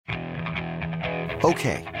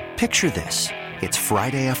Okay, picture this. It's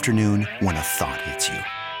Friday afternoon when a thought hits you.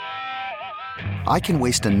 I can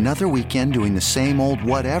waste another weekend doing the same old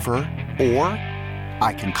whatever, or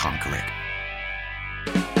I can conquer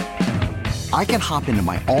it. I can hop into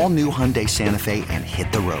my all-new Hyundai Santa Fe and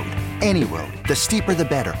hit the road. Any road. The steeper, the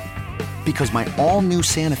better. Because my all-new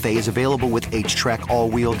Santa Fe is available with H-Track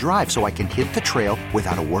all-wheel drive, so I can hit the trail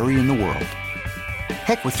without a worry in the world.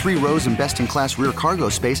 Heck, with 3 rows and best-in-class rear cargo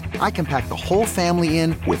space, I can pack the whole family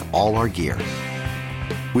in with all our gear.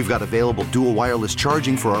 We've got available dual wireless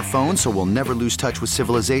charging for our phones, so we'll never lose touch with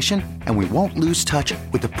civilization, and we won't lose touch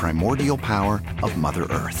with the primordial power of Mother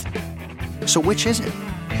Earth. So which is it?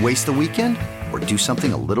 Waste the weekend or do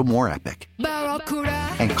something a little more epic?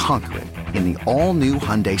 And conquer it in the all-new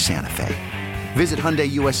Hyundai Santa Fe. Visit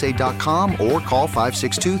HyundaiUSA.com or call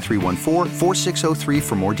 562-314-4603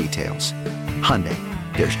 for more details. Hyundai,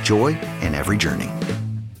 there's joy in every journey.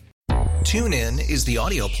 TuneIn is the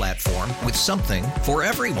audio platform with something for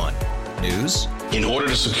everyone. News. In order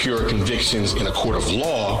to secure convictions in a court of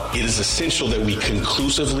law, it is essential that we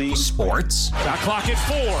conclusively. Sports. Got clock at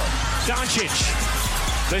 4. Doncic.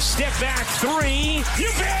 The step back 3.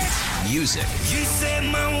 You bet. Music. You set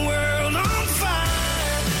my world on fire.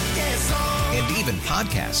 Yes, and even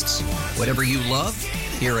podcasts. Whatever you love,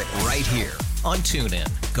 hear it right here on TuneIn.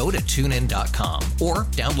 Go to TuneIn.com or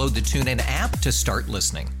download the TuneIn app to start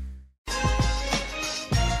listening.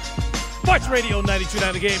 Sports Radio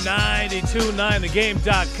 92.9 The Game,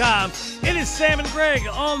 92.9thegame.com. It is Sam and Greg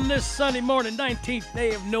on this Sunday morning, 19th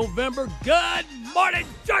day of November. Good morning,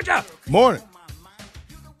 Georgia! Morning.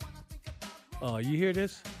 Oh, you hear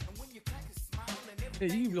this?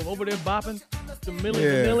 Hey, you go over there bopping to Millie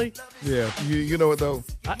Vanilli? Yeah. You know what, though?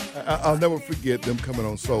 I'll never forget them coming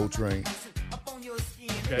on Soul Train.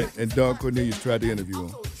 Okay. And Don Cornelius tried to interview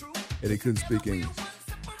him, and he couldn't speak English.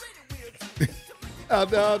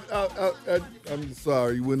 I'm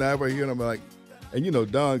sorry. When I ever hear him, I'm like,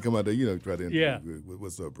 and Don come out there, try to interview.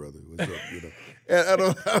 What's up, brother? What's up? And I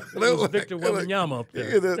don't. It was Victor Wembanyama up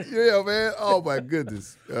there. Yeah, man. Oh my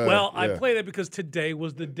goodness. I played it because today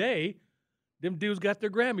was the day them dudes got their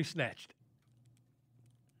Grammy snatched.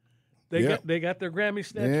 They got their Grammy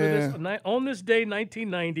snatched for this on this day,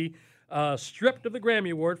 1990. Stripped of the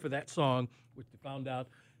Grammy Award for that song, which they found out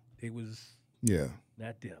it was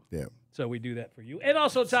not them. Yeah. So we do that for you. And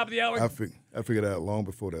also top of the hour. I figured out long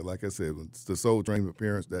before that. Like I said, it's the Soul Train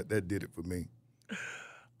appearance, that did it for me.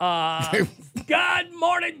 Good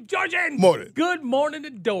morning, Georgian. Morning. Good morning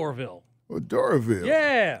to Doraville. Well, Doraville.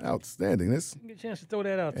 Yeah. Outstanding. Let's get a chance to throw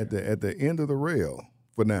that out there. At the end of the rail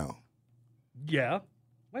for now. Yeah.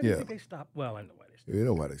 Why do you think they stopped? Well, I know why they stopped. We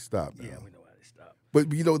know why they stopped now. Yeah, we know why they stopped. But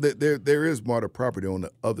there is MARTA property on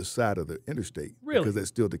the other side of the interstate. Really? Because that's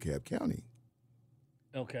still DeKalb County.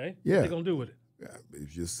 Okay. Yeah. What are they going to do with it?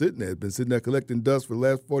 It's just sitting there. It's been sitting there collecting dust for the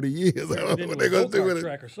last 40 years. I don't know what they're going to do with it.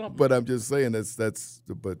 Or something. But I'm just saying that's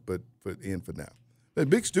in for now. The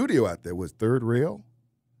big studio out there was Third Rail.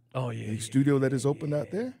 Oh, yeah. The studio that is opened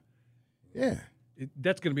out there. Yeah.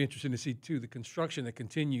 That's going to be interesting to see, too, the construction that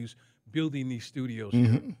continues building these studios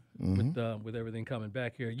here with everything coming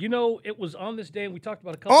back here. It was on this day, and we talked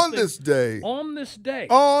about a couple on things. This day. On this day.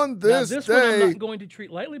 On this now, this day. one I'm not going to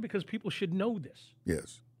treat lightly because people should know this.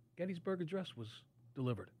 Yes. Gettysburg Address was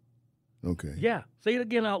delivered. Okay. Yeah. Say it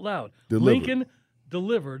again out loud. Delivered. Lincoln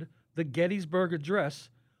delivered the Gettysburg Address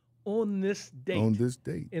on this date. On this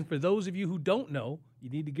date. And for those of you who don't know, you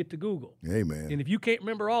need to get to Google. Hey, man. And if you can't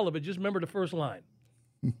remember all of it, just remember the first line.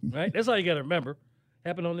 Right? That's all you got to remember.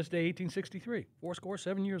 Happened on this day, 1863,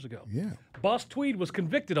 7 years ago. Yeah. Boss Tweed was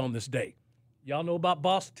convicted on this day. Y'all know about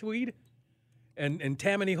Boss Tweed and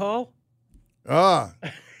Tammany Hall? Ah.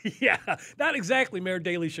 Yeah. Not exactly Mayor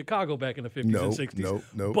Daley Chicago back in the 50s and 60s.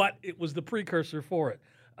 No. But it was the precursor for it.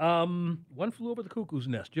 One Flew Over the Cuckoo's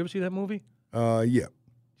Nest. Did you ever see that movie? Yeah. Did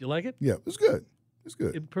you like it? Yeah. It was good. It's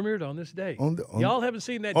good. It premiered on this day. On Y'all haven't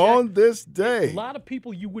seen that, Jack? On this day. A lot of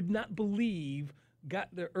people you would not believe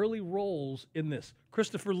got their early roles in this.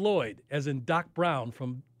 Christopher Lloyd, as in Doc Brown,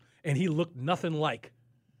 and he looked nothing like,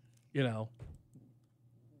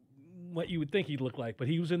 what you would think he'd look like. But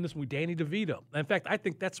he was in this with Danny DeVito. In fact, I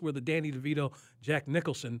think that's where the Danny DeVito, Jack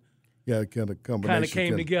Nicholson kind of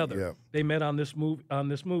came together. Yeah. They met on this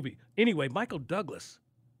movie. Anyway, Michael Douglas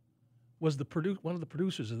was one of the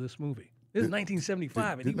producers of this movie. This is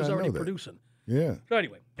 1975, and he was already producing. Yeah. So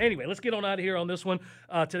anyway, let's get on out of here on this one.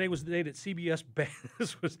 Today was the day that CBS banned.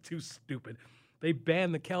 This was too stupid. They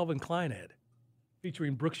banned the Calvin Klein ad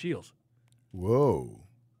featuring Brooke Shields. Whoa.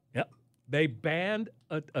 Yep. They banned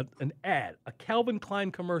an ad, a Calvin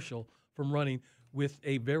Klein commercial, from running with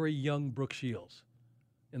a very young Brooke Shields.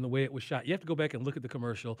 in the way it was shot. You have to go back and look at the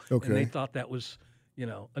commercial. Okay. And they thought that was,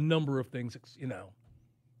 a number of things,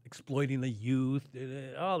 exploiting the youth,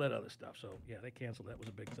 all that other stuff. So, yeah, they canceled. That was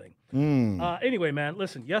a big thing. Anyway, man,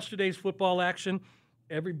 listen, yesterday's football action,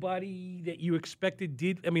 everybody that you expected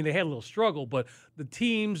did. I mean, they had a little struggle, but the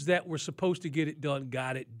teams that were supposed to get it done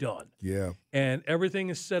got it done. Yeah. And everything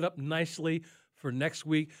is set up nicely for next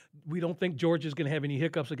week. We don't think Georgia's going to have any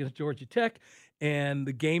hiccups against Georgia Tech. And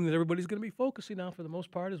the game that everybody's going to be focusing on for the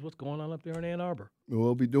most part is what's going on up there in Ann Arbor.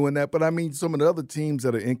 We'll be doing that. But, I mean, some of the other teams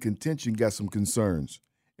that are in contention got some concerns.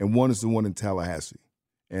 And one is the one in Tallahassee,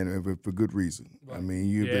 and for good reason. Right. I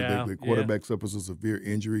mean, the quarterback suffers a severe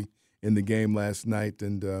injury in the game last night,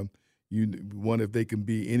 and you wonder if they can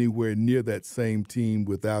be anywhere near that same team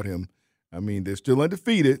without him. I mean, they're still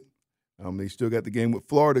undefeated. They still got the game with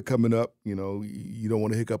Florida coming up. You don't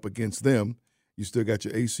want to hiccup against them. You still got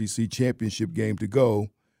your ACC championship game to go.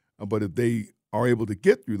 But if they are able to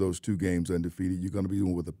get through those two games undefeated, you're going to be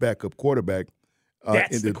dealing with a backup quarterback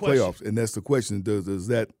in the playoffs. And that's the question. Does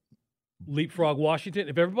that leapfrog Washington?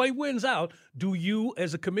 If everybody wins out, do you,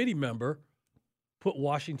 as a committee member, put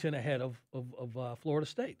Washington ahead of Florida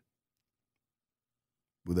State?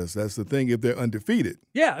 Well, that's the thing. If they're undefeated,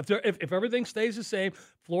 yeah. If everything stays the same,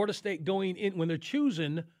 Florida State going in when they're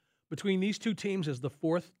choosing between these two teams as the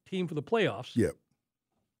fourth team for the playoffs. Yep.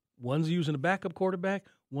 One's using a backup quarterback,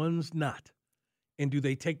 one's not. And do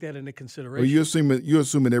they take that into consideration? Well, you're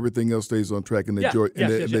assuming everything else stays on track and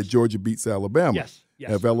that Georgia beats Alabama. Yes.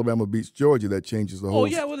 If Alabama beats Georgia, that changes the whole. Oh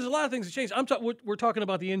yeah, well, there's a lot of things that change. We're talking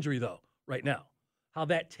about the injury though right now, how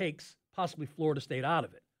that takes possibly Florida State out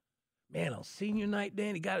of it. Man, on senior night,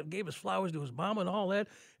 Dan, he gave his flowers to his mama and all that,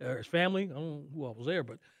 or his family. I don't know who else was there,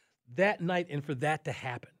 but that night and for that to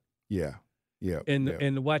happen. Yeah. And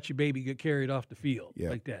to watch your baby get carried off the field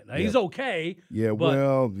like that. Now he's okay. Yeah,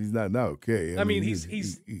 well, he's not okay. I mean, he's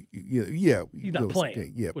not playing.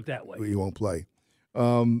 Okay. Yeah, put that way. He won't play.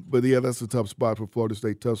 But yeah, that's a tough spot for Florida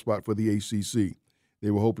State. Tough spot for the ACC.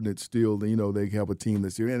 They were hoping that still, they have a team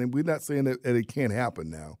this year, and we're not saying that it can't happen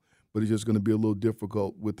now, but it's just going to be a little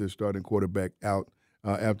difficult with their starting quarterback out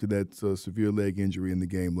after that severe leg injury in the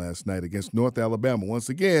game last night against North Alabama. Once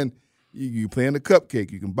again. You playing the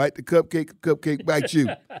cupcake. You can bite the cupcake bites you.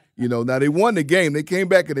 Now they won the game. They came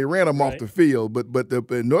back and they ran them off the field. But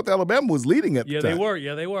North Alabama was leading at the time.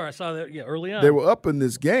 Yeah, they were. I saw that early on. They were up in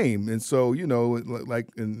this game. And so,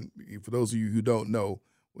 and for those of you who don't know,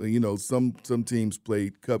 some teams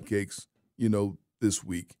played cupcakes, this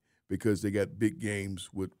week because they got big games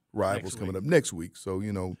with rivals coming up next week. So,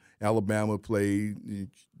 Alabama played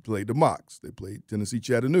the Mocs. They played Tennessee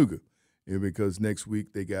Chattanooga. Because next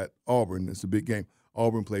week they got Auburn. It's a big game.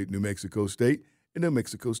 Auburn played New Mexico State, and New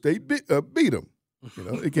Mexico State beat them.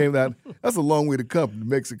 It came down. That's a long way to come from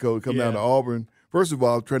Mexico to come down to Auburn. First of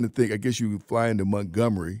all, I'm trying to think. I guess you fly into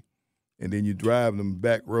Montgomery, and then you drive them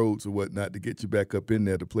back roads or whatnot to get you back up in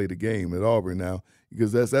there to play the game at Auburn now.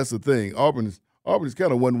 Because that's the thing. Auburn is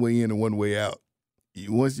kind of one way in and one way out.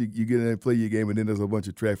 Once you get in and play your game, and then there's a bunch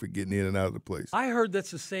of traffic getting in and out of the place. I heard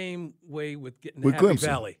that's the same way with getting to Happy Clemson.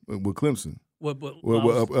 Valley. With Clemson.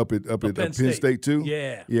 Up at Penn State too.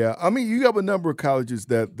 Yeah. I mean, you have a number of colleges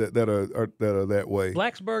that are that way.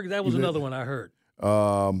 Blacksburg, that was another one I heard.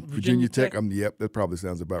 Virginia Tech. Yep, that probably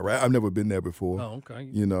sounds about right. I've never been there before. Oh, okay.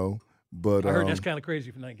 But I heard that's kind of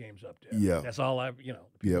crazy for night games up there. Yeah, that's all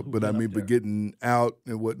Yeah, but I mean, but getting out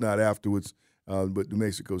and whatnot afterwards. But New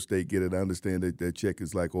Mexico State get it. I understand that their check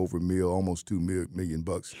is like over almost $2 million.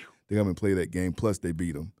 They come and play that game, plus they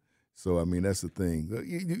beat them. So, I mean, that's the thing.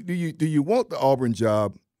 Do you want the Auburn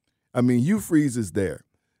job? I mean, Hugh Freeze is there,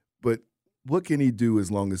 but what can he do as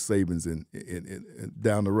long as Saban's in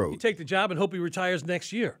down the road? You take the job and hope he retires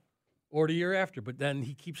next year or the year after, but then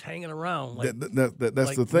he keeps hanging around.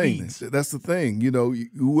 That's the thing. Weeds. That's the thing.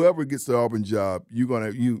 Whoever gets the Auburn job, you're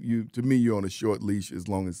on a short leash as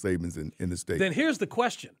long as Saban's in the state. Then here's the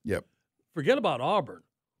question. Yep. Forget about Auburn.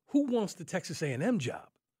 Who wants the Texas A&M job?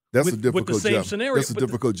 That's a difficult with the same job. Scenario. That's a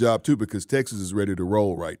difficult job too because Texas is ready to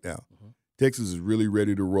roll right now. Mm-hmm. Texas is really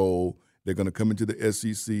ready to roll. They're going to come into the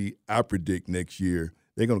SEC. I predict next year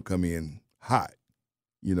they're going to come in hot.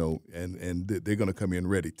 And they're going to come in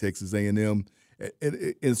ready. Texas A&M,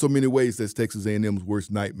 and in so many ways, that's Texas A&M's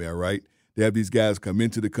worst nightmare, right? They have these guys come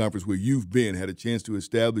into the conference where you've been, had a chance to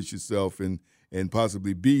establish yourself and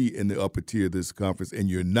possibly be in the upper tier of this conference,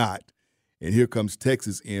 and you're not. And here comes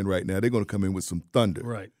Texas in right now. They're going to come in with some thunder.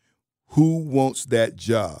 Right. Who wants that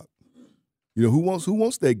job? Who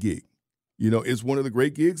wants that gig? It's one of the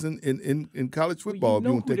great gigs in college football.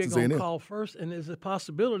 Well, who Texas they're going to call first, and there's a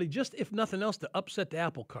possibility, just if nothing else, to upset the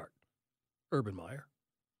apple cart. Urban Meyer.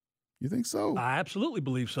 You think so? I absolutely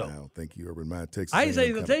believe so. I don't think he ever mind Texas. I say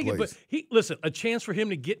he'll take it, but listen, a chance for him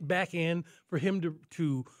to get back in, for him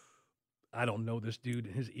to I don't know this dude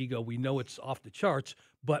and his ego. We know it's off the charts,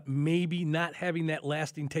 but maybe not having that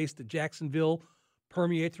lasting taste of Jacksonville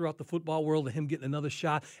permeate throughout the football world and him getting another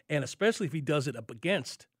shot, and especially if he does it up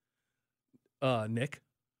against Nick,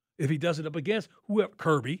 if he does it up against whoever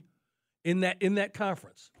Kirby in that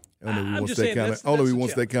conference. I don't know if he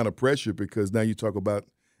wants that kind of pressure because now you talk about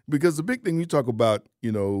because the big thing you talk about,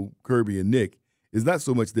 Kirby and Nick is not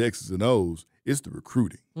so much the X's and O's, it's the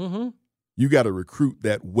recruiting. Mm-hmm. You got to recruit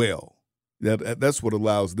that well. That's what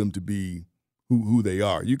allows them to be who they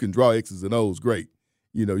are. You can draw X's and O's, great.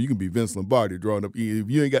 You can be Vince Lombardi drawing up. If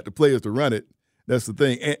you ain't got the players to run it, that's the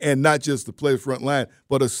thing. And not just the players front line,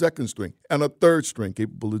 but a second string and a third string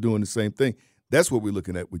capable of doing the same thing. That's what we're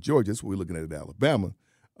looking at with Georgia. That's what we're looking at Alabama.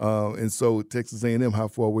 And so Texas A&M, how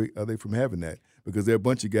far away are they from having that? Because there are a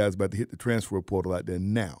bunch of guys about to hit the transfer portal out there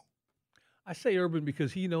now. I say Urban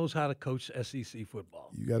because he knows how to coach SEC football.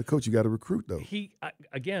 You got to coach. You got to recruit, though.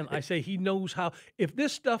 I say he knows how. If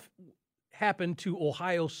this stuff happened to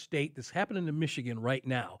Ohio State, this happening to Michigan right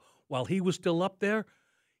now, while he was still up there,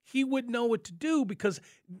 he would know what to do because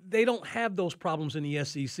they don't have those problems in the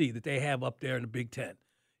SEC that they have up there in the Big Ten.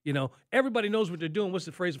 Everybody knows what they're doing. What's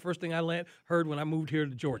the phrase? The first thing I heard when I moved here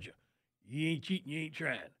to Georgia. You ain't cheating, you ain't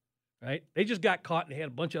trying. Right? They just got caught and they had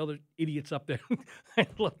a bunch of other idiots up there. I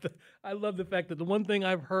love the fact that the one thing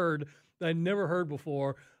I've heard that I never heard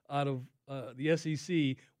before out of the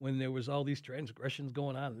SEC when there was all these transgressions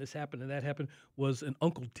going on and this happened and that happened was an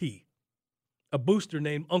Uncle T. A booster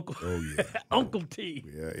named Uncle Uncle T.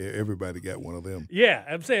 Yeah, everybody got one of them. Yeah,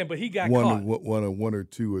 I'm saying, but he got caught. One or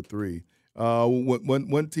two or three.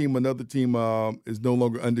 Another team is no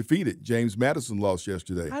longer undefeated. James Madison lost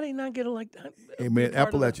yesterday. How did he not get it like that? Hey, man,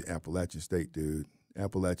 Appalachian State, dude.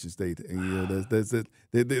 Appalachian State. That's it.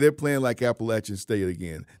 They're playing like Appalachian State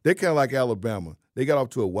again. They're kind of like Alabama. They got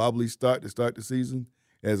off to a wobbly start to start the season.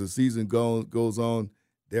 As the season goes on,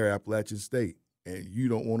 they're Appalachian State. And you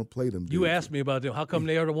don't want to play them. You asked me about them. How come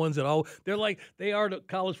they are the ones that they are the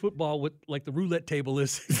college football with like the roulette table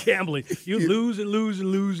is gambling. You lose and lose and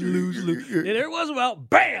lose and lose and lose. And there was about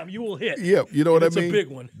bam, you will hit. Yeah, you know what I mean? It's a big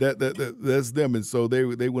one. That's them. And so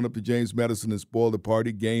they went up to James Madison and spoiled the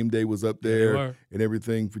party. Game day was up there and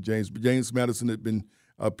everything for James. But James Madison had been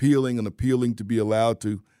appealing to be allowed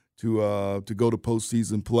to go to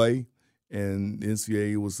postseason play. And the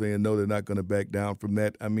NCAA was saying, no, they're not going to back down from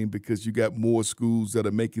that. I mean, because you got more schools that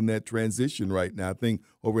are making that transition right now. I think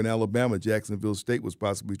over in Alabama, Jacksonville State was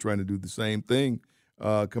possibly trying to do the same thing,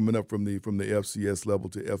 coming up from the FCS level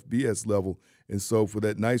to FBS level. And so for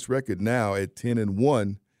that nice record now at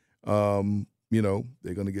 10-1,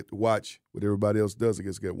 they're going to get to watch what everybody else does. I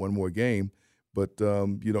guess get one more game. But,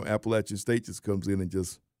 Appalachian State just comes in and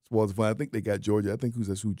just spoils the fun. I think they got Georgia. I think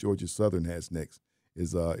that's who Georgia Southern has next.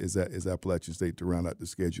 Is Appalachian State to round out the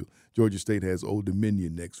schedule. Georgia State has Old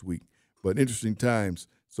Dominion next week. But interesting times.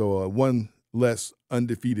 So one less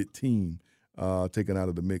undefeated team taken out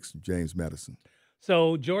of the mix, James Madison.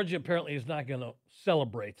 So Georgia apparently is not going to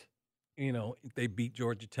celebrate, if they beat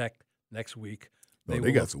Georgia Tech next week.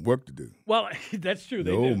 They got some work to do. Well, that's true.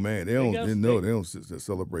 They do. Man, they don't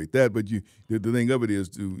celebrate that. But the thing of it is,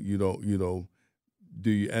 do you?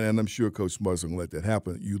 And I'm sure Coach Smart's going to let that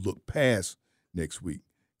happen. You look past next week.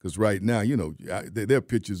 Because right now, there are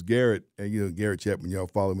pictures. Garrett, and Garrett Chapman, y'all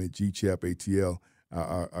follow me at GChap ATL,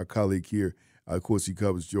 our colleague here. Of course, he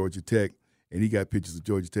covers Georgia Tech, and he got pictures of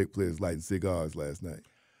Georgia Tech players lighting cigars last night.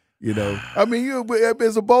 I mean,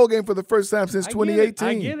 it's a bowl game for the first time since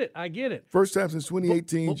 2018. I get it. First time since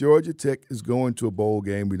 2018, Georgia Tech is going to a bowl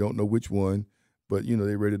game. We don't know which one, but,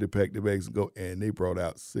 they're ready to pack their bags and go, and they brought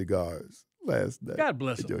out cigars last night. God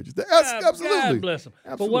bless them. Absolutely. God bless them.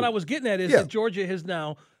 Absolutely. But what I was getting at is that Georgia has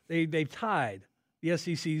now they've tied the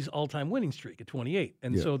SEC's all-time winning streak at 28,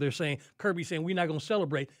 and so they're saying Kirby's saying we're not going to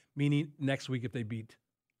celebrate. Meaning next week if they beat.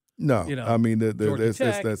 No, I mean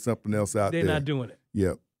that's something else out there. They're not doing it.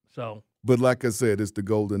 Yep. So. But like I said, it's the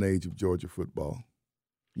golden age of Georgia football.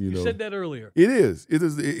 You said that earlier. It is. It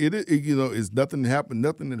is. It's nothing happened.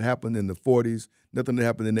 Nothing that happened in the 40s. Nothing that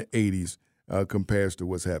happened in the 80s. Compares to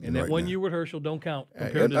what's happening right now. And that 1 year with Herschel don't count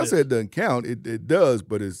compared to this. I said it doesn't count. It does,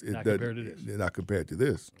 but it not compared to this. Not compared to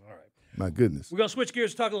this. All right. My goodness. We're going to switch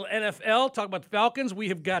gears to talk a little NFL, talk about the Falcons. We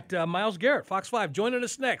have got Miles Garrett, Fox 5, joining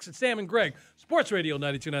us next. It's Sam and Greg, Sports Radio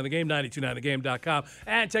 92.9 The Game, 92.9thegame.com,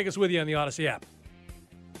 and take us with you on the Odyssey app.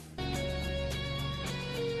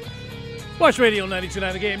 Sports Radio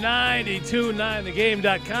 92.9 The Game,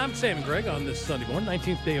 92.9thegame.com. Sam and Greg on this Sunday morning,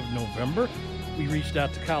 19th day of November. We reached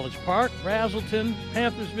out to College Park, Brazelton,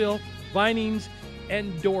 Panthersville, Vinings,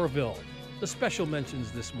 and Dorville. The special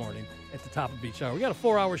mentions this morning at the top of each hour. We got a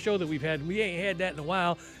 4-hour show that we've had. We ain't had that in a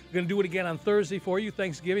while. We're going to do it again on Thursday for you.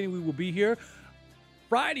 Thanksgiving, we will be here.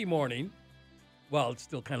 Friday morning, well, it's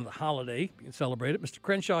still kind of the holiday being celebrated. Mr.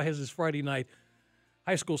 Crenshaw has his Friday night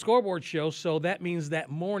high school scoreboard show, so that means that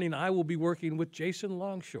morning I will be working with Jason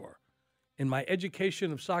Longshore, and my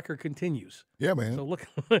education of soccer continues. Yeah, man. So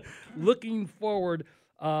looking forward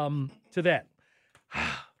to that. I'm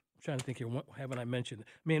trying to think here. What haven't I mentioned?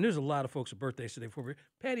 Man, there's a lot of folks' birthdays today.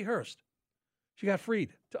 Patty Hearst. She got freed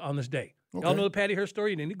on this day. Okay. Y'all know the Patty Hearst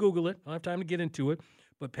story. You need to Google it. I don't have time to get into it.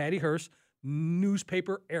 But Patty Hearst,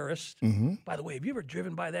 newspaper heiress. Mm-hmm. By the way, have you ever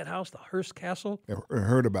driven by that house, the Hearst Castle? I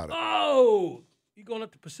heard about it. Oh! You going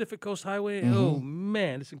up the Pacific Coast Highway? Mm-hmm. Oh,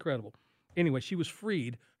 man, it's incredible. Anyway, she was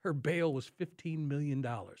freed. Her bail was $15 million.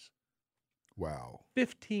 Wow.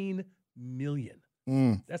 $15 million.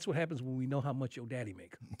 That's what happens when we know how much your daddy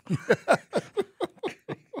make.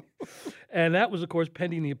 And that was, of course,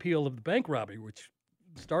 pending the appeal of the bank robbery, which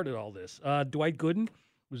started all this. Dwight Gooden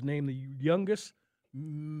was named the youngest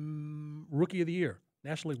Rookie of the Year,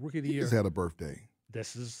 National League Rookie of the Year. He just had a birthday.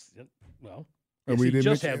 This is, well, and we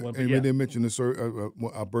didn't mention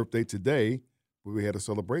our birthday today, but we had a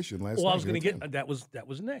celebration last night. Well, I was going to get that was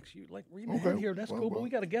next. You reading ahead here? That's cool. But we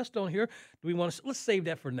got a guest on here. Do we want to? Let's save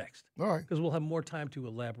that for next. All right, because we'll have more time to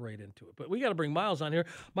elaborate into it. But we got to bring Miles on here.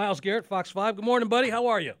 Miles Garrett, Fox 5. Good morning, buddy. How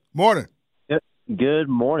are you? Morning. Good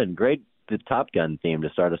morning. Great, the Top Gun theme to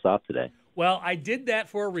start us off today. Well, I did that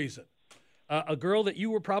for a reason. A girl that you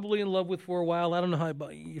were probably in love with for a while. I don't know how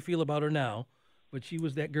you feel about her now. But she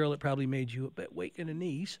was that girl that probably made you a bit weak in the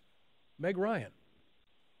knees, Meg Ryan,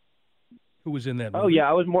 who was in that movie. Oh yeah,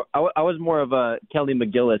 I was more of a Kelly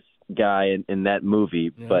McGillis guy in that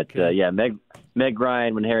movie. Yeah, but Meg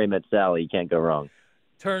Ryan, When Harry Met Sally, you can't go wrong.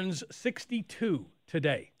 Turns 62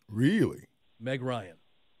 today. Really? Meg Ryan,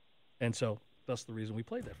 and so that's the reason we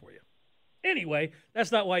played that for you. Anyway,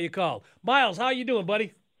 that's not why you called. Miles, how you doing,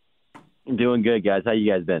 buddy? Doing good, guys. How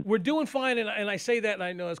you guys been? We're doing fine, and I say that, and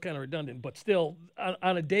I know it's kind of redundant, but still,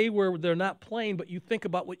 on a day where they're not playing, but you think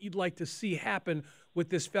about what you'd like to see happen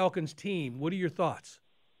with this Falcons team. What are your thoughts?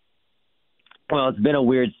 Well, it's been a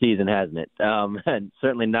weird season, hasn't it? And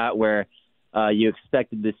certainly not where you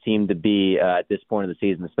expected this team to be at this point of the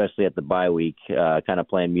season, especially at the bye week, kind of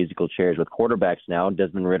playing musical chairs with quarterbacks now.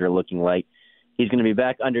 Desmond Ridder looking like he's going to be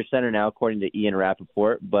back under center now, according to Ian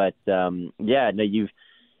Rappaport. But,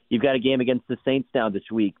 You've got a game against the Saints now this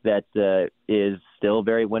week that is still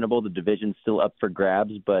very winnable. The division's still up for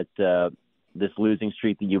grabs, but this losing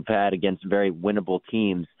streak that you've had against very winnable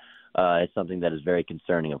teams is something that is very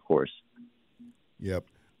concerning, of course. Yep.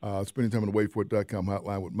 Spending time on the waitforit.com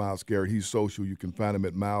hotline with Miles Garrett. He's social. You can find him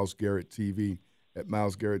at Miles Garrett TV, at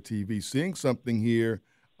Miles Garrett TV. Seeing something here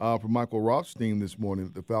from Michael Roth's team this morning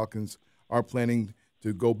that the Falcons are planning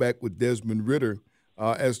to go back with Desmond Ridder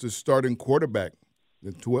as the starting quarterback.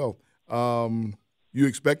 The 12. You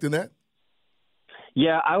expecting that?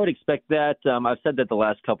 Yeah, I would expect that. I've said that the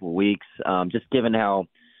last couple of weeks, just given how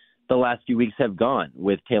the last few weeks have gone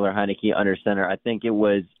with Taylor Heineke under center. I think it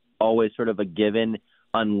was always sort of a given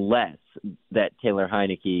unless that Taylor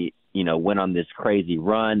Heineke, went on this crazy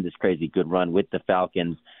good run with the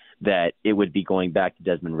Falcons, that it would be going back to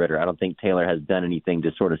Desmond Ridder. I don't think Taylor has done anything to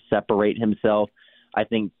sort of separate himself. I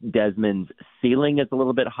think Desmond's ceiling is a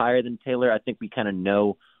little bit higher than Taylor. I think we kind of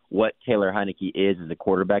know what Taylor Heineke is as a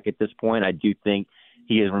quarterback at this point. I do think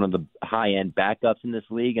he is one of the high-end backups in this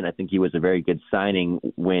league, and I think he was a very good signing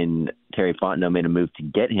when Terry Fontenot made a move to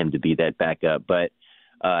get him to be that backup. But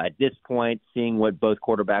at this point, seeing what both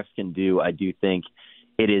quarterbacks can do, I do think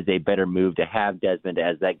it is a better move to have Desmond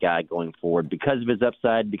as that guy going forward because of his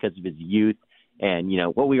upside, because of his youth, and,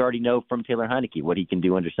 what we already know from Taylor Heineke, what he can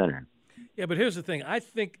do under center. Yeah, but here's the thing. I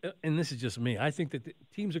think, and this is just me, I think that the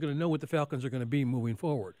teams are going to know what the Falcons are going to be moving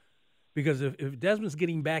forward. Because if Desmond's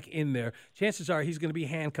getting back in there, chances are he's going to be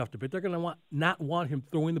handcuffed a bit. They're going to not want him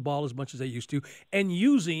throwing the ball as much as they used to and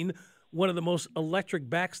using one of the most electric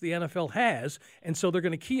backs the NFL has. And so they're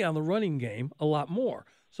going to key on the running game a lot more.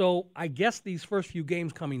 So I guess these first few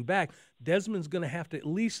games coming back, Desmond's going to have to at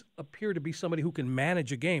least appear to be somebody who can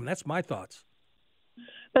manage a game. That's my thoughts.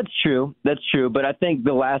 That's true. But I think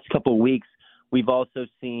the last couple of weeks, we've also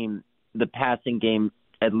seen the passing game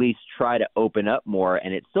at least try to open up more,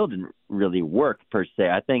 and it still didn't really work per se.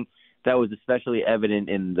 I think that was especially evident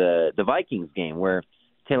in the Vikings game where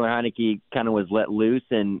Taylor Heineke kind of was let loose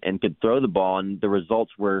and could throw the ball, and the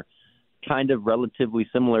results were kind of relatively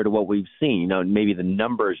similar to what we've seen. Maybe the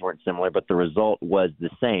numbers weren't similar, but the result was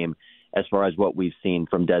the same. as far as what we've seen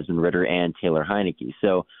from Desmond Ridder and Taylor Heineke.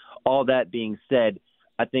 So all that being said,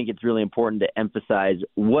 I think it's really important to emphasize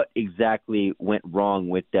what exactly went wrong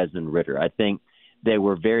with Desmond Ridder. I think they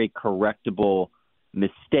were very correctable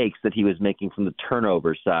mistakes that he was making from the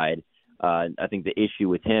turnover side. I think the issue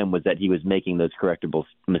with him was that he was making those correctable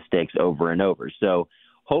mistakes over and over. So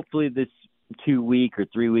hopefully this 2-week or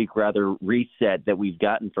 3-week rather reset that we've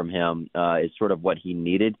gotten from him is sort of what he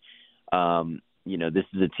needed. This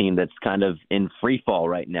is a team that's kind of in free fall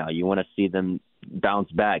right now. You want to see them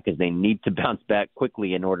bounce back because they need to bounce back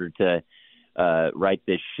quickly in order to right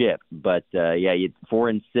this ship. But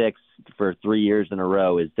 4-6 for 3 years in a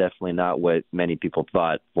row is definitely not what many people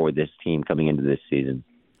thought for this team coming into this season.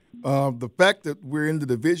 The fact that we're in the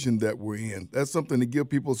division that we're in, that's something to give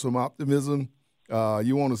people some optimism.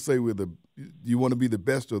 You want to say you want to be the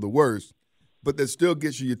best or the worst, but that still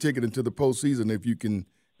gets you your ticket into the postseason if you can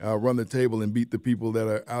run the table and beat the people that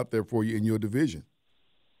are out there for you in your division.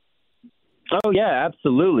 Oh, yeah,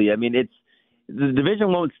 absolutely. I mean, the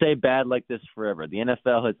division won't stay bad like this forever. The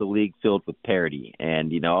NFL has a league filled with parity,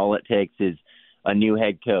 and, all it takes is a new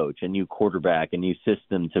head coach, a new quarterback, a new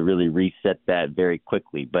system to really reset that very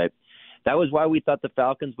quickly. But that was why we thought the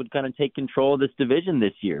Falcons would kind of take control of this division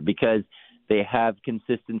this year, because they have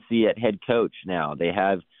consistency at head coach now. They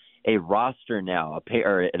have a roster now,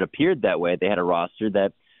 or it appeared that way. They had a roster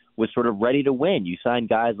that was sort of ready to win. You signed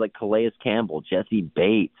guys like Calais Campbell, Jesse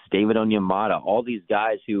Bates, David Onyemata, all these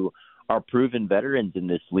guys who are proven veterans in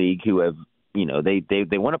this league who have,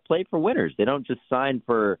 they want to play for winners. They don't just sign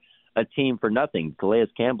for a team for nothing. Calais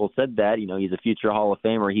Campbell said that, he's a future Hall of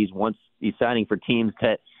Famer. He's signing for teams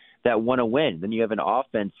that want to win. Then you have an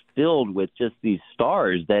offense filled with just these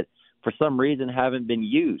stars that for some reason haven't been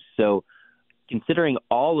used. So considering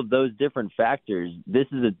all of those different factors, this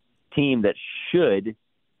is a team that should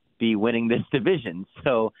be winning this division.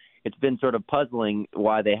 So it's been sort of puzzling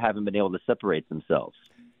why they haven't been able to separate themselves.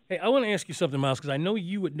 Hey, I want to ask you something, Miles, because I know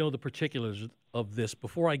you would know the particulars of this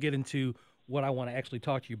before I get into what I want to actually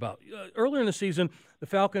talk to you about. Earlier in the season, the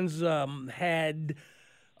Falcons had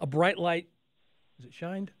a bright light. Is it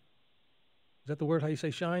shined? Is that the word, how you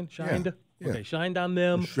say shine? Shined? Yeah. Okay, shined on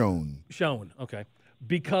them. Shown, okay.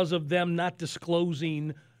 Because of them not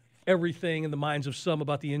disclosing everything in the minds of some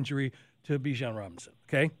about the injury to Bijan Robinson,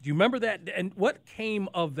 okay? Do you remember that? And what came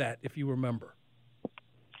of that, if you remember?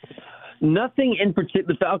 Nothing in particular.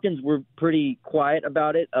 The Falcons were pretty quiet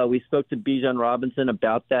about it. We spoke to Bijan Robinson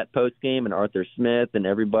about that postgame and Arthur Smith and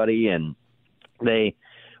everybody, and they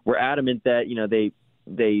were adamant that,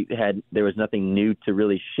 there was nothing new to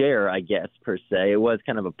really share, I guess, per se. It was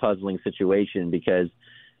kind of a puzzling situation because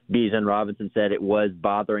Bijan Robinson said it was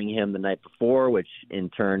bothering him the night before, which in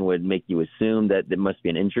turn would make you assume that it must be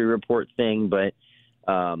an injury report thing. But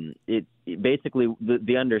it basically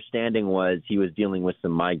the understanding was he was dealing with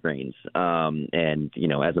some migraines. And,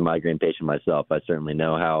 as a migraine patient myself, I certainly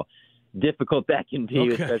know how difficult that can be,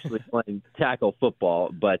 especially playing tackle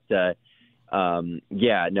football. But our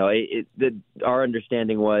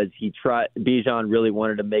understanding was Bijan really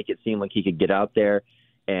wanted to make it seem like he could get out there,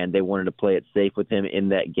 and they wanted to play it safe with him in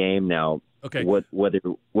that game. Now, whether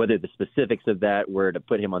the specifics of that were to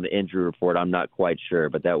put him on the injury report, I'm not quite sure,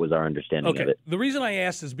 but that was our understanding of it. The reason I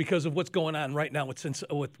asked is because of what's going on right now with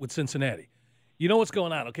Cincinnati. You know what's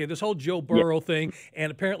going on, okay? This whole Joe Burrow thing,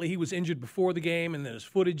 and apparently he was injured before the game, and there's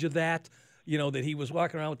footage of that. That he was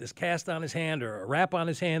walking around with this cast on his hand or a wrap on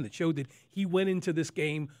his hand that showed that he went into this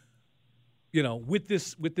game, with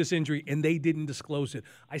this injury, and they didn't disclose it.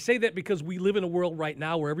 I say that because we live in a world right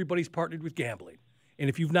now where everybody's partnered with gambling. And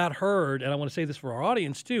if you've not heard, and I want to say this for our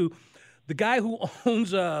audience too, the guy who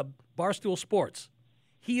owns Barstool Sports,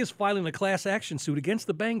 he is filing a class action suit against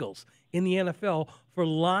the Bengals in the NFL for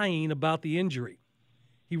lying about the injury.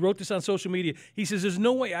 He wrote this on social media. He says, there's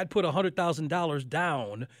no way I'd put $100,000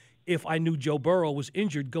 down if I knew Joe Burrow was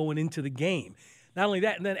injured going into the game. Not only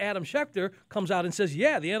that, and then Adam Schefter comes out and says, the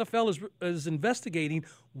NFL is investigating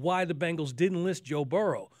why the Bengals didn't list Joe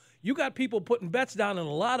Burrow. You got people putting bets down on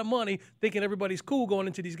a lot of money, thinking everybody's cool going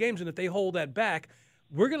into these games, and if they hold that back,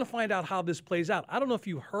 we're going to find out how this plays out. I don't know if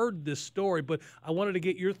you heard this story, but I wanted to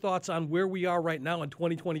get your thoughts on where we are right now in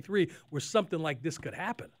 2023 where something like this could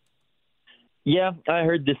happen. Yeah, I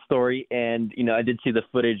heard this story, and I did see the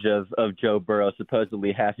footage of Joe Burrow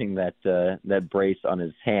supposedly having that brace on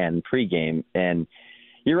his hand pregame, and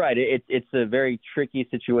you're right. It's a very tricky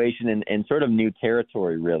situation and sort of new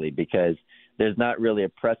territory, really, because there's not really a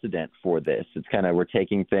precedent for this. It's kind of we're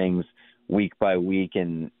taking things week by week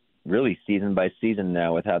and really season by season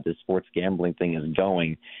now with how this sports gambling thing is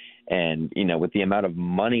going, and with the amount of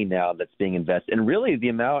money now that's being invested, and really the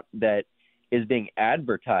amount that is being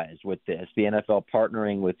advertised with this. The NFL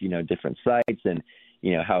partnering with, different sites and,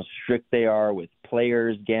 how strict they are with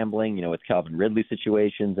players gambling, with Calvin Ridley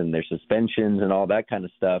situations and their suspensions and all that kind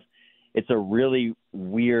of stuff. It's a really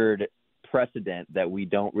weird precedent that we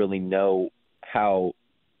don't really know how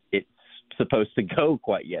it's supposed to go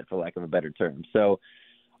quite yet, for lack of a better term. So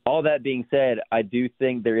all that being said, I do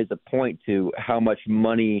think there is a point to how much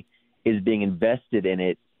money is being invested in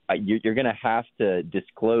it. You're going to have to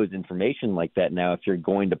disclose information like that now if you're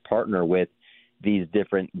going to partner with these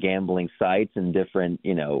different gambling sites and different,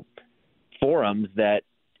 forums that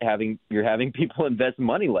you're having people invest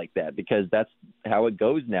money like that, because that's how it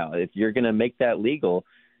goes now. If you're going to make that legal,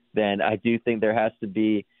 then I do think there has to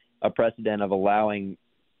be a precedent of allowing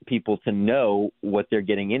people to know what they're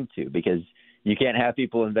getting into, because you can't have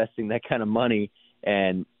people investing that kind of money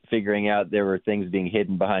and figuring out there were things being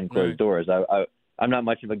hidden behind closed doors. I'm not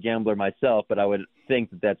much of a gambler myself, but I would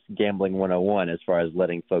think that that's gambling 101 as far as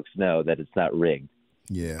letting folks know that it's not rigged.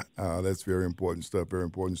 Yeah, that's very important stuff,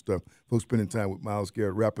 Folks spending time with Miles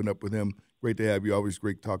Garrett, wrapping up with him. Great to have you. Always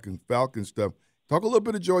great talking Falcons stuff. Talk a little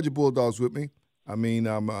bit of Georgia Bulldogs with me. I mean,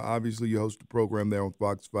 obviously you host the program there on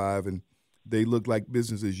Fox 5, and they look like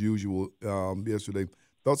business as usual yesterday.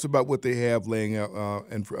 Thoughts about what they have laying out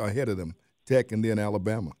and ahead of them, Tech and then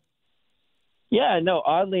Alabama? Yeah, no,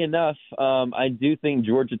 oddly enough, I do think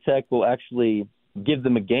Georgia Tech will actually give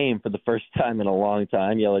them a game for the first time in a long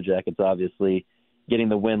time. Yellow Jackets obviously getting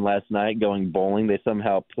the win last night, going bowling. They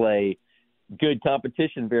somehow play good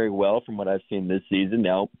competition very well from what I've seen this season.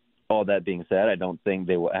 Now, all that being said, I don't think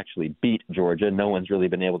they will actually beat Georgia. No one's really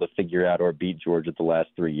been able to figure out or beat Georgia the last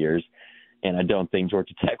 3 years, and I don't think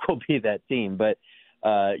Georgia Tech will be that team. But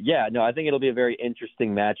I think it'll be a very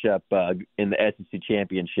interesting matchup in the SEC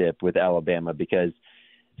championship with Alabama, because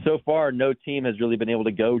so far no team has really been able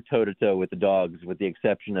to go toe-to-toe with the Dogs, with the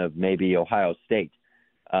exception of maybe Ohio State.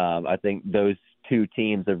 I think those two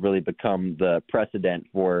teams have really become the precedent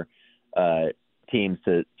for teams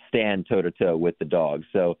to stand toe-to-toe with the Dogs.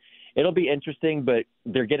 So it'll be interesting, but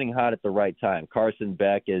they're getting hot at the right time. Carson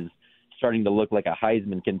Beck is starting to look like a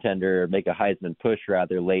Heisman contender, make a Heisman push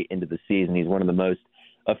rather late into the season. He's one of the most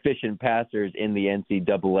efficient passers in the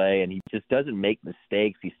NCAA, and he just doesn't make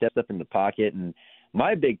mistakes. He steps up in the pocket, and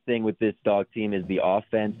my big thing with this Dog team is the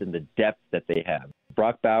offense and the depth that they have.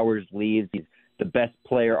 Brock Bowers leaves. He's the best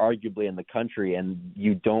player arguably in the country, and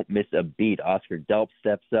you don't miss a beat. Oscar Delp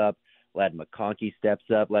steps up. Ladd McConkey steps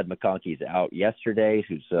up. Ladd McConkey's out yesterday,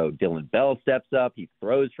 so Dylan Bell steps up. He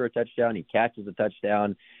throws for a touchdown. He catches a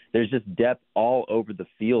touchdown. There's just depth all over the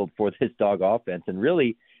field for this Dog offense, and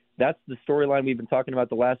really that's the storyline we've been talking about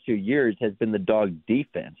the last 2 years, has been the Dog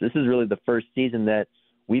defense. This is really the first season that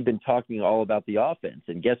we've been talking all about the offense,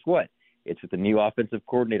 and guess what? It's with the new offensive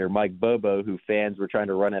coordinator, Mike Bobo, who fans were trying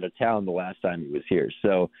to run out of town the last time he was here.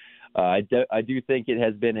 So I do think it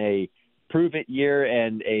has been a prove-it year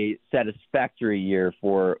and a satisfactory year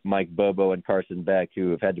for Mike Bobo and Carson Beck,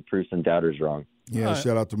 who have had to prove some doubters wrong. Yeah,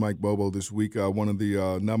 shout out to Mike Bobo this week, one of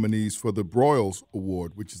the nominees for the Broyles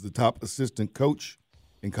Award, which is the top assistant coach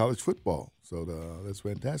in college football. So that's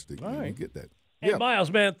fantastic. All right. You get that. Hey, Miles,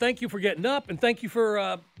 man, thank you for getting up, and thank you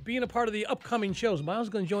for being a part of the upcoming shows. Miles is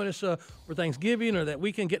going to join us for Thanksgiving or that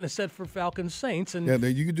weekend, getting us set for Falcons Saints. And yeah,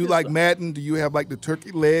 you can do like Madden. Do you have like the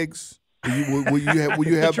turkey legs? Will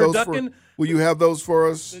you have those for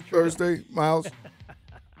us Thursday, Miles?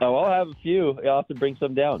 Oh, I'll have a few. I'll have to bring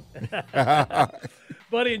some down.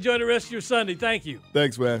 Buddy, enjoy the rest of your Sunday. Thank you.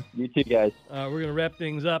 Thanks, man. You too, guys. We're going to wrap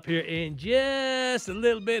things up here in just a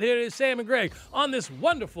little bit. Here is Sam and Greg on this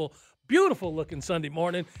wonderful, beautiful-looking Sunday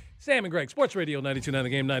morning. Sam and Greg, Sports Radio 92.9 The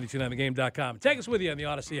Game, 92.9thegame.com. Take us with you on the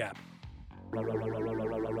Odyssey app.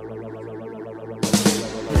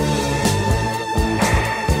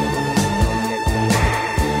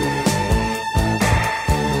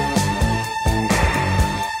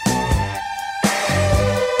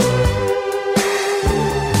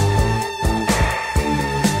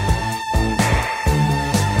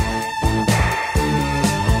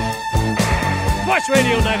 Sports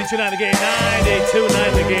Radio 92.9 The Game,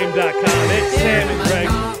 92.9thegame.com. It's Sam and Greg.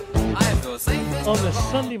 On this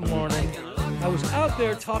Sunday morning, I was out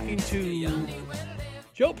there talking to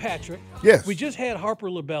Joe Patrick. Yes. We just had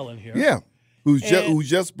Harper LaBelle in here. Yeah. Who's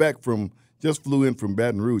just flew in from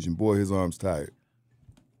Baton Rouge, and boy, his arm's tired.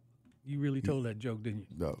 You really told that joke, didn't you?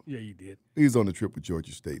 No. Yeah, you did. He was on the trip with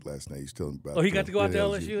Georgia State last night. He's telling about. Oh, he got to go out to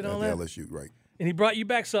LSU and all that? LSU, right. And he brought you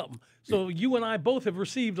back something. So you and I both have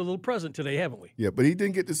received a little present today, haven't we? Yeah, but he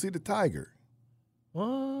didn't get to see the tiger.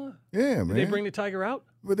 What? Yeah, man. Did they bring the tiger out?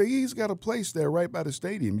 But he's got a place there right by the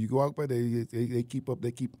stadium. You go out by there, they keep.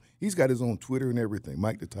 He's got his own Twitter and everything.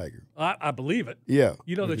 Mike the Tiger. I believe it. Yeah.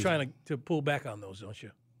 You know they're trying to pull back on those, don't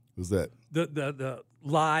you? What's that? The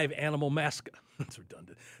live animal mascot. That's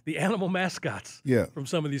redundant. The animal mascots. Yeah. From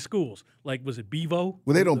some of these schools, like was it Bevo?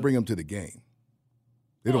 Well, they don't bring him to the game.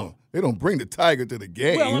 They don't bring the tiger to the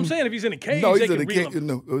game. Well, I'm saying if he's in a cage, no, they he's can in a reel cage. him.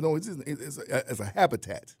 No, it's a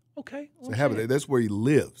habitat. Okay. It's a habitat. That's where he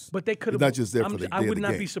lives. But they could have not just there for the I would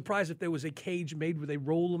not game. be surprised if there was a cage made where they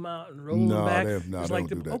roll them out and roll them back. They It's don't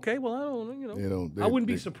do that. Okay, well, I don't, They don't. I wouldn't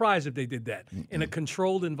be surprised if they did that in a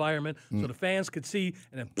controlled environment so the fans could see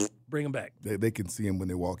and then bring them back. They can see him when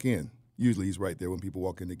they walk in. Usually he's right there when people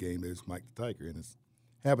walk in the game. There's Mike the Tiger in his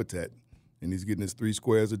habitat. And he's getting his 3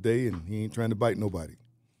 squares a day, and he ain't trying to bite nobody.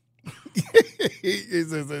 He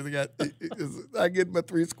says, I get my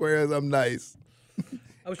 3 squares, I'm nice.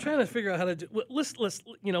 I was trying to figure out how to do. Let's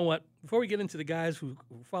you know what? Before we get into the guys who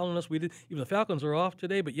are following us, even the Falcons are off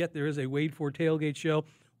today, but yet there is a Wade Ford tailgate show.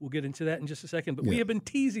 We'll get into that in just a second. But we have been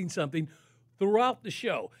teasing something throughout the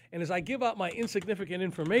show, and as I give out my insignificant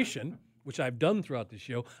information, which I've done throughout the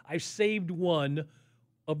show, I've saved one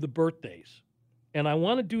of the birthdays. And I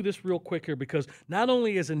want to do this real quick here because not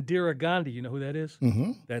only is Indira Gandhi, you know who that is?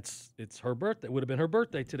 Mm-hmm. It's her birthday. It would have been her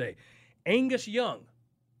birthday today. Angus Young.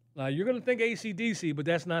 Now, you're going to think AC/DC, but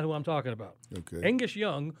that's not who I'm talking about. Okay. Angus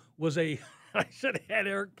Young was I should have had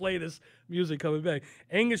Eric play this music coming back.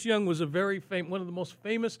 Angus Young was a very one of the most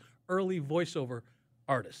famous early voiceover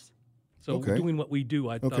artists. So doing what we do,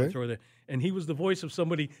 I thought I'd throw that. And he was the voice of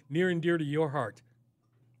somebody near and dear to your heart.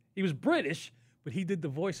 He was British, but he did the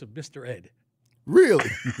voice of Mr. Ed. Really?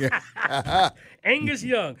 Angus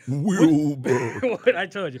Young. Wilbur. What I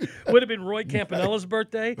told you. Would have been Roy Campanella's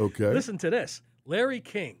birthday. Okay. Listen to this. Larry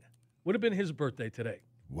King would have been his birthday today.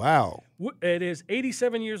 Wow. It is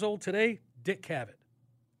 87 years old today. Dick Cavett.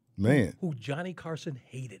 Man. Who Johnny Carson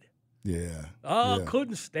hated. Yeah.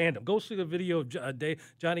 Couldn't stand him. Go see the video of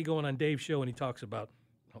Johnny going on Dave's show, and he talks about,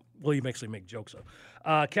 well, he actually make jokes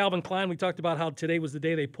of. Calvin Klein, we talked about how today was the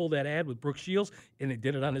day they pulled that ad with Brooke Shields, and they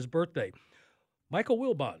did it on his birthday. Michael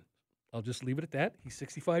Wilbon, I'll just leave it at that. He's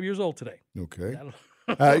 65 years old today. Okay.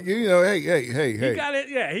 Hey. He got it.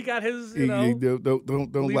 Yeah, he got his.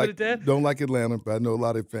 Don't like Atlanta, but I know a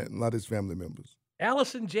lot of his family members.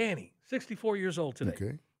 Allison Janney, 64 years old today.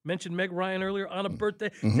 Okay. Mentioned Meg Ryan earlier on a birthday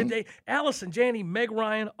today. Allison Janney, Meg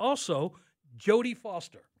Ryan, also Jodie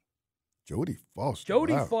Foster. Jodie Foster.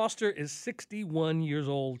 Jodie Foster is 61 years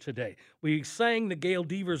old today. We sang the Gail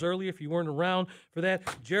Devers earlier. If you weren't around for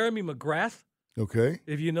that, Jeremy McGrath. Okay.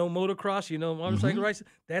 If you know motocross, you know motorcycle racing.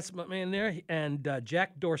 That's my man there. And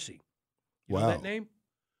Jack Dorsey. You know that name?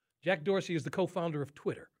 Jack Dorsey is the co-founder of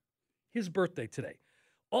Twitter. His birthday today.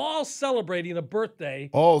 All celebrating a birthday.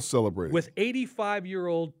 All celebrating. With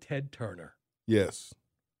 85-year-old Ted Turner. Yes.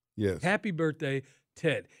 Yes. Happy birthday,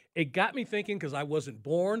 Ted. It got me thinking because I wasn't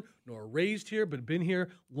born nor raised here, but been here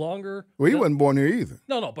longer. Well, he wasn't born here either.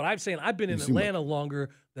 No, but I'm saying I've been in Atlanta longer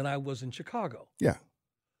than I was in Chicago. Yeah.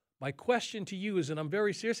 My question to you is, and I'm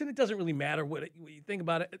very serious, and it doesn't really matter what you think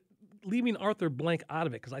about it, leaving Arthur Blank out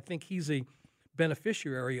of it, because I think he's a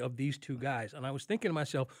beneficiary of these two guys. And I was thinking to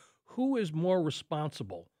myself, who is more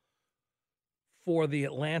responsible for the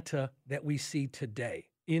Atlanta that we see today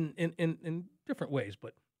in different ways,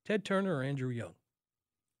 but Ted Turner or Andrew Young?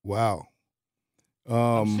 Wow.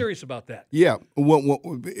 I'm serious about that. Yeah,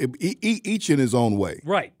 each in his own way.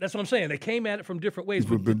 Right. That's what I'm saying. They came at it from different ways.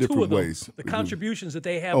 But the different two of them, ways. The contributions that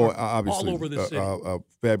they have are all over the city. A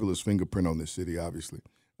fabulous fingerprint on this city, obviously.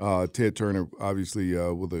 Ted Turner, obviously,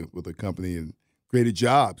 with a company and created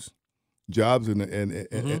jobs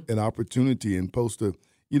and opportunity, and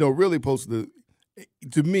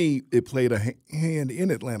to me, it played a hand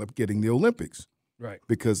in Atlanta getting the Olympics. Right.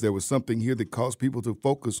 Because there was something here that caused people to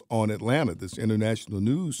focus on Atlanta. This international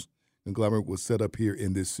news conglomerate was set up here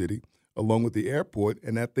in this city, along with the airport.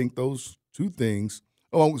 And I think those two things,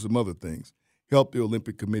 along with some other things, helped the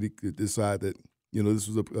Olympic Committee decide that, this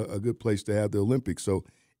was a good place to have the Olympics. So,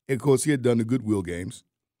 of course, he had done the Goodwill Games.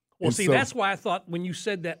 Well, that's why I thought when you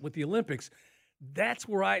said that with the Olympics, that's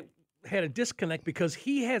where I had a disconnect, because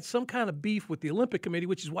he had some kind of beef with the Olympic Committee,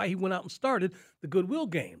 which is why he went out and started the Goodwill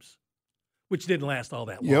Games, which didn't last all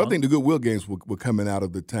that long. Yeah, I think the Goodwill Games were coming out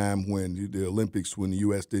of the time when the Olympics, when the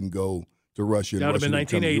U.S. didn't go to Russia. That would have been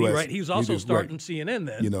 1980, right? He was also starting right. CNN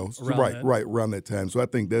then. Around that time. So I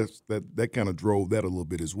think that kind of drove that a little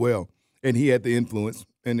bit as well. And he had the influence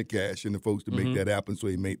and the cash and the folks to make that happen, so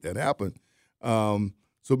he made that happen.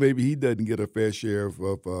 So maybe he doesn't get a fair share of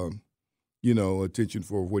attention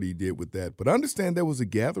for what he did with that. But I understand there was a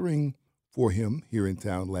gathering for him here in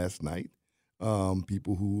town last night.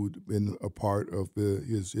 people who had been a part of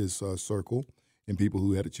his circle, and people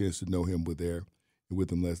who had a chance to know him were there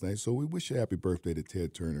with him last night. So we wish a happy birthday to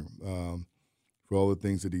Ted Turner for all the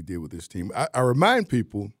things that he did with his team. I remind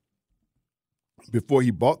people, before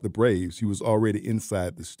he bought the Braves, he was already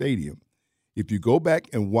inside the stadium. If you go back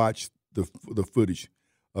and watch the footage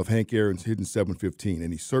of Hank Aaron's hitting 715,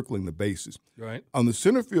 and he's circling the bases, right on the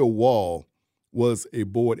center field wall was a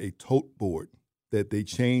tote board, that they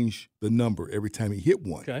change the number every time he hit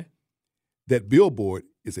one. Okay. That billboard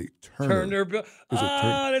is a Turner.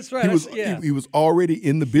 That's right. He was already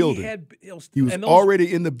in the building. He was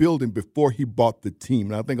already in the building before he bought the team.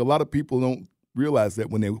 And I think a lot of people don't realize that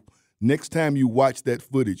next time you watch that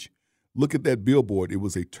footage, look at that billboard. It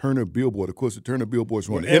was a Turner billboard. Of course, the Turner billboards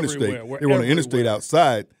were on the interstate. They were on the interstate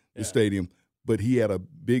outside the stadium, but he had a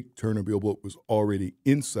big Turner billboard, was already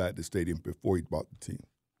inside the stadium before he bought the team.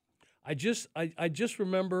 I just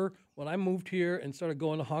remember when I moved here and started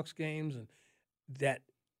going to Hawks games, and that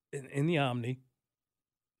in the Omni,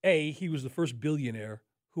 he was the first billionaire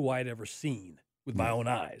who I'd ever seen with my own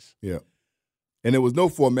eyes. Yeah. And there was no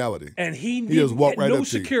formality. And he just walked right no up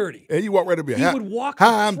security. And he walked right up here. He would walk.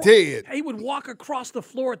 Hi, I'm Ted. He would walk across the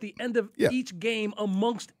floor at the end of each game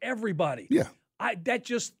amongst everybody. Yeah. I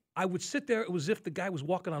would sit there. It was as if the guy was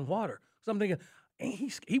walking on water. So I'm thinking,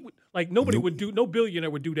 he would, like, no billionaire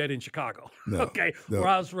would do that in Chicago. No, where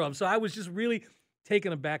I was from. So I was just really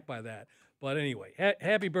taken aback by that. But anyway,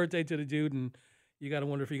 happy birthday to the dude, and you got to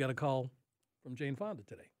wonder if he got a call from Jane Fonda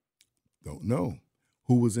today. Don't know.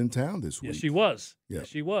 Who was in town this week? Yes, she was. Yeah. Yes,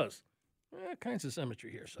 she was. Kinds of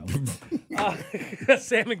symmetry here. So,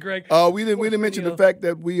 Sam and Greg. We didn't mention the fact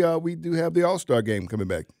that we do have the All-Star game coming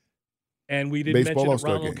back, and we didn't Baseball mention that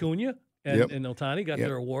All-Star Ronald Acuna and Ohtani got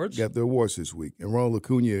their awards. Got their awards this week, and Ronald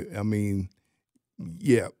Acuna. I mean,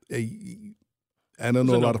 I don't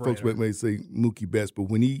know. A lot of folks may say Mookie Betts, but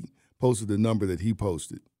when he posted the number that he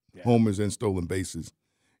posted, homers and stolen bases,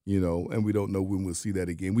 and we don't know when we'll see that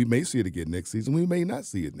again. We may see it again next season. We may not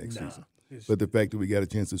see it next season. But the fact that we got a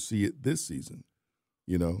chance to see it this season,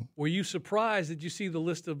 Were you surprised? Did you see the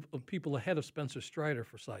list of people ahead of Spencer Strider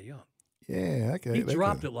for Cy Young? Yeah, okay. He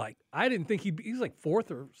dropped it I didn't think he's like fourth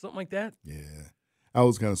or something like that. Yeah. I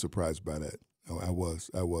was kind of surprised by that. I was.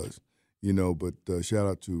 But shout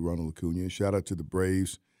out to Ronald Acuna. Shout out to the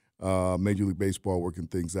Braves. Major League Baseball working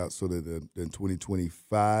things out so that in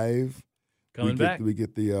 2025 we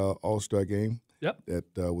get the All-Star game. Yep.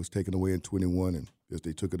 That was taken away in 21, and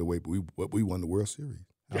they took it away, but we won the World Series.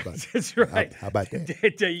 How about That's right. How about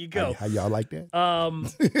that? There you go. How y'all like that?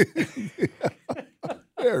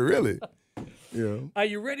 Yeah, really. Are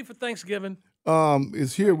you ready for Thanksgiving?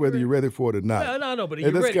 It's here whether you're ready for it or not. No, but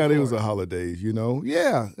you're ready for it. It was the holidays,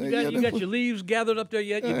 Yeah. You got your leaves gathered up there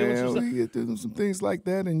yet? You're doing some stuff? We get doing some things like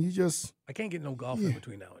that, and you just... I can't get no golf in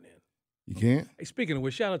between now and then. You can't? Hey, speaking of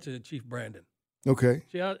which, shout out to Chief Brandon. Okay.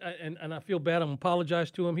 See, and I feel bad. I'm going to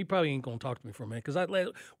apologize to him. He probably ain't going to talk to me for a minute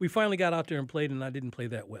because we finally got out there and played, and I didn't play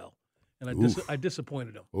that well. And I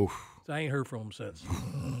disappointed him. Oof. So I ain't heard from him since.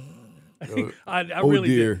 I really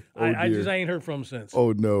dear. did. I ain't heard from him since.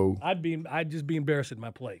 Oh, no. I'd just be embarrassed at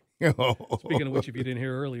my play. Speaking of which, if you didn't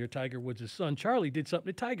hear earlier, Tiger Woods' son, Charlie, did something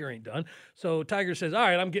that Tiger ain't done. So Tiger says, all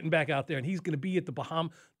right, I'm getting back out there, and he's going to be at the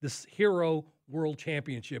this Hero World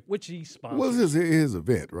Championship, which he sponsored. Well, this is his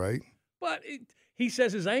event, right? But he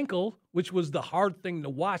says his ankle, which was the hard thing to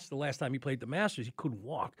watch the last time he played the Masters, he couldn't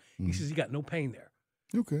walk. He says he got no pain there.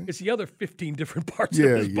 Okay. It's the other 15 different parts of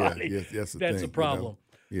his body. Yes, that's a problem.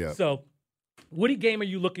 Yeah. So, what game are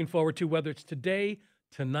you looking forward to, whether it's today,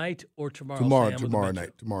 tonight, or tomorrow? Tomorrow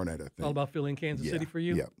night, I think. All about Philly and Kansas City for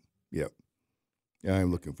you? Yep. Yeah,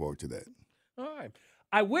 I'm looking forward to that. All right.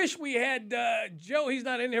 I wish we had Joe. He's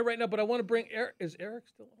not in here right now, but I want to bring Eric. Is Eric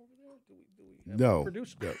still over there? Do we have a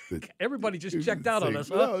producer? Everybody just checked out on us,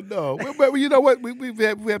 huh? No. But you know what? We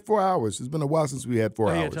had 4 hours. It's been a while since we had 4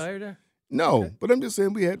 hours. Are you tired there? No, okay. But I'm just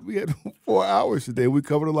saying we had 4 hours today. We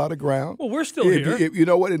covered a lot of ground. Well, we're still here. You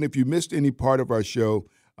know what? And if you missed any part of our show,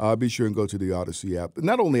 be sure and go to the Odyssey app.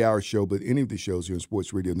 Not only our show, but any of the shows here on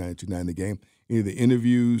Sports Radio 92.9 The Game, any of the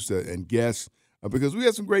interviews and guests, because we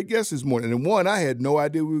had some great guests this morning. And one I had no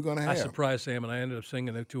idea we were going to have. I surprised Sam, and I ended up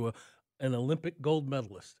singing it to an Olympic gold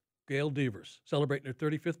medalist, Gail Devers, celebrating her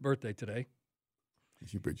 35th birthday today.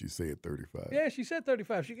 She bet you say it 35. Yeah, she said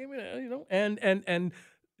 35. She gave me that, and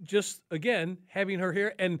just, again, having her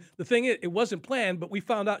here. And the thing is, it wasn't planned, but we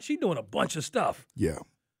found out she's doing a bunch of stuff. Yeah.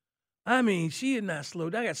 I mean, she did not slow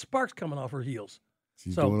down. I got sparks coming off her heels.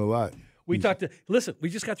 She's doing a lot. We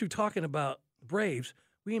just got through talking about Braves.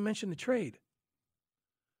 We didn't mention the trade.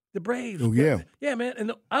 The Braves. Oh, yeah. Yeah, man.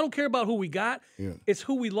 And I don't care about who we got. Yeah. It's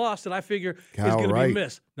who we lost that I figure Kyle is going to Wright. be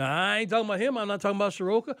missed. Now, I ain't talking about him. I'm not talking about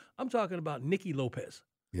Soroka. I'm talking about Nicky Lopez.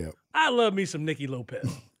 Yeah. I love me some Nicky Lopez.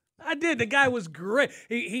 I did. The guy was great.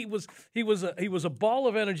 He was a ball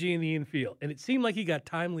of energy in the infield, and it seemed like he got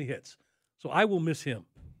timely hits. So I will miss him.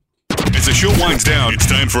 As the show winds down, it's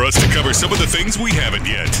time for us to cover some of the things we haven't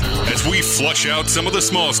yet, as we flush out some of the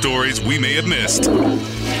small stories we may have missed.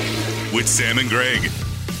 With Sam and Greg.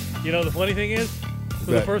 You know, the funny thing is,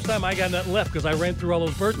 for the first time, I got nothing left because I ran through all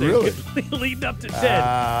those birthdays leading up to Ted.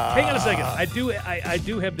 Hang on a second. I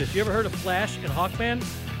do have this. You ever heard of Flash and Hawkman?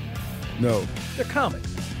 No. They're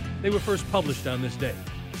comics. They were first published on this day.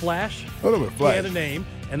 Flash, Flash. He had a name,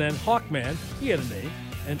 and then Hawkman, he had a name,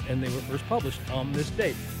 and they were first published on this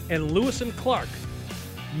day. And Lewis and Clark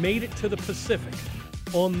made it to the Pacific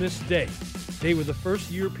on this day. They were the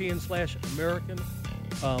first European/American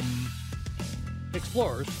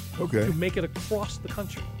explorers to make it across the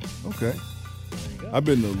country. Okay. I've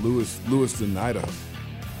been to Lewiston, Idaho.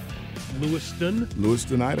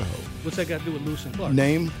 Lewiston, Idaho. What's that got to do with Lewis and Clark?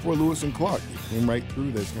 Name for Lewis and Clark. Came right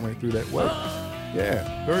through that way.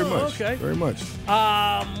 Yeah, very much. Okay. Very much.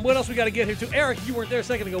 What else we got to get here to? Eric, you weren't there a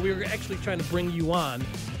second ago. We were actually trying to bring you on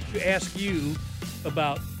to ask you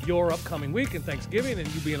about your upcoming week and Thanksgiving,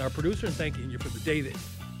 and you being our producer, and thanking you for the day that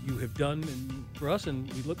you have done for us,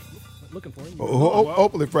 and we looking for him.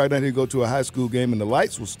 Hopefully Friday night he'll go to a high school game and the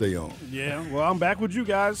lights will stay on. Yeah, well, I'm back with you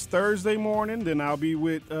guys Thursday morning. Then I'll be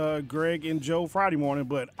with Greg and Joe Friday morning.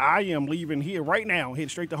 But I am leaving here right now, heading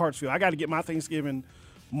straight to Hartsfield. I got to get my Thanksgiving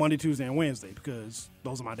Monday, Tuesday, and Wednesday because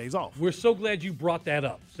those are my days off. We're so glad you brought that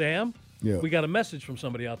up. Sam? Yeah. We got a message from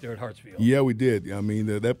somebody out there at Hartsfield. Yeah, we did. I mean,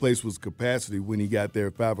 that place was capacity when he got there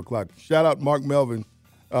at 5 o'clock. Shout out Mark Melvin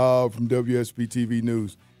from WSP TV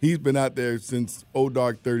News. He's been out there since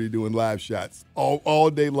dark 30 doing live shots all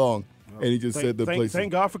day long. And he just said the place.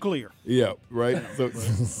 Thank God for clear. Yeah, right. So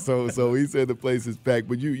he said the place is packed.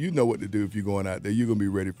 But you know what to do if you're going out there. You're gonna be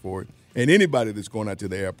ready for it. And anybody that's going out to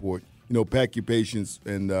the airport, pack your patience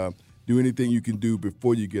and do anything you can do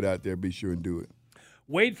before you get out there. Be sure and do it.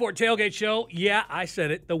 Wade Ford Tailgate Show. Yeah, I said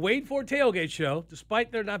it. The Wade Ford Tailgate Show,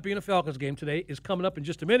 despite there not being a Falcons game today, is coming up in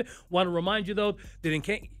just a minute. Want to remind you, though, that in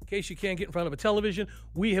case you can't get in front of a television,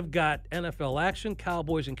 we have got NFL action.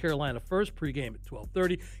 Cowboys in Carolina first, pregame at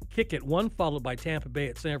 12:30. Kick at 1, followed by Tampa Bay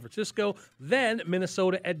at San Francisco. Then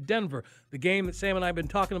Minnesota at Denver. The game that Sam and I have been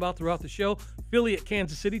talking about throughout the show, Philly at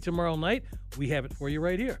Kansas City tomorrow night. We have it for you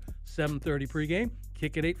right here. 7:30 pregame.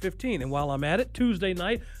 Kick at 8:15. And while I'm at it, Tuesday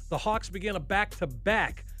night, the Hawks begin a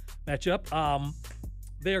back-to-back matchup.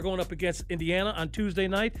 They are going up against Indiana on Tuesday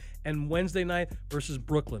night and Wednesday night versus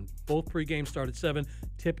Brooklyn. Both pre-games start at 7,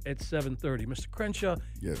 tip at 7:30. Mr. Crenshaw,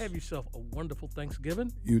 have yourself a wonderful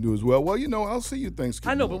Thanksgiving. You do as well. Well, I'll see you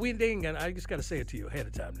Thanksgiving. I know, but I just got to say it to you ahead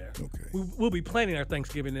of time there. Okay. We'll be planning our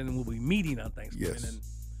Thanksgiving and we'll be meeting on Thanksgiving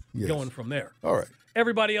and going from there. All right.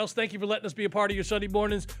 Everybody else, thank you for letting us be a part of your Sunday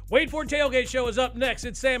mornings. Wade Ford Tailgate Show is up next.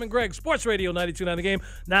 It's Sam and Greg, Sports Radio 92.9 The Game,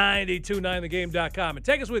 92.9thegame.com. And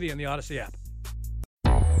take us with you in the Odyssey app.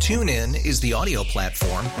 TuneIn is the audio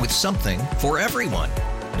platform with something for everyone.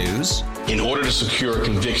 News. In order to secure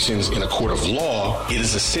convictions in a court of law, it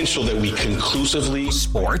is essential that we conclusively.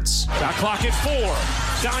 Sports. Shot clock at 4.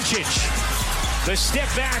 Doncic. The step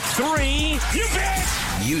back 3. You bet.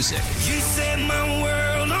 Music. You set my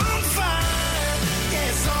world on fire.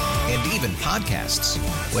 And even podcasts.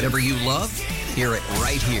 Whatever you love, hear it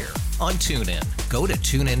right here on TuneIn. Go to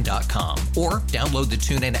TuneIn.com or download the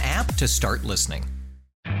TuneIn app to start listening.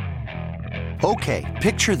 Okay,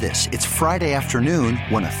 picture this. It's Friday afternoon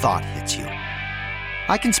when a thought hits you.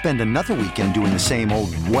 I can spend another weekend doing the same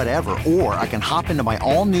old whatever, or I can hop into my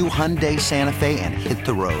all-new Hyundai Santa Fe and hit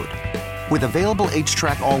the road. With available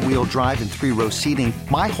H-Track all-wheel drive and 3-row seating,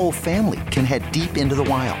 my whole family can head deep into the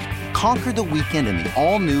wild. Conquer the weekend in the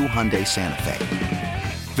all-new Hyundai Santa Fe.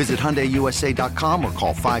 Visit HyundaiUSA.com or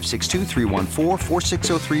call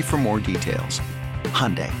 562-314-4603 for more details.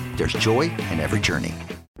 Hyundai, there's joy in every journey.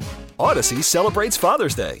 Odyssey celebrates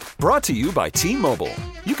Father's Day, brought to you by T-Mobile.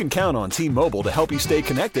 You can count on T-Mobile to help you stay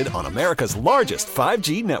connected on America's largest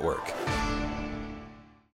 5G network.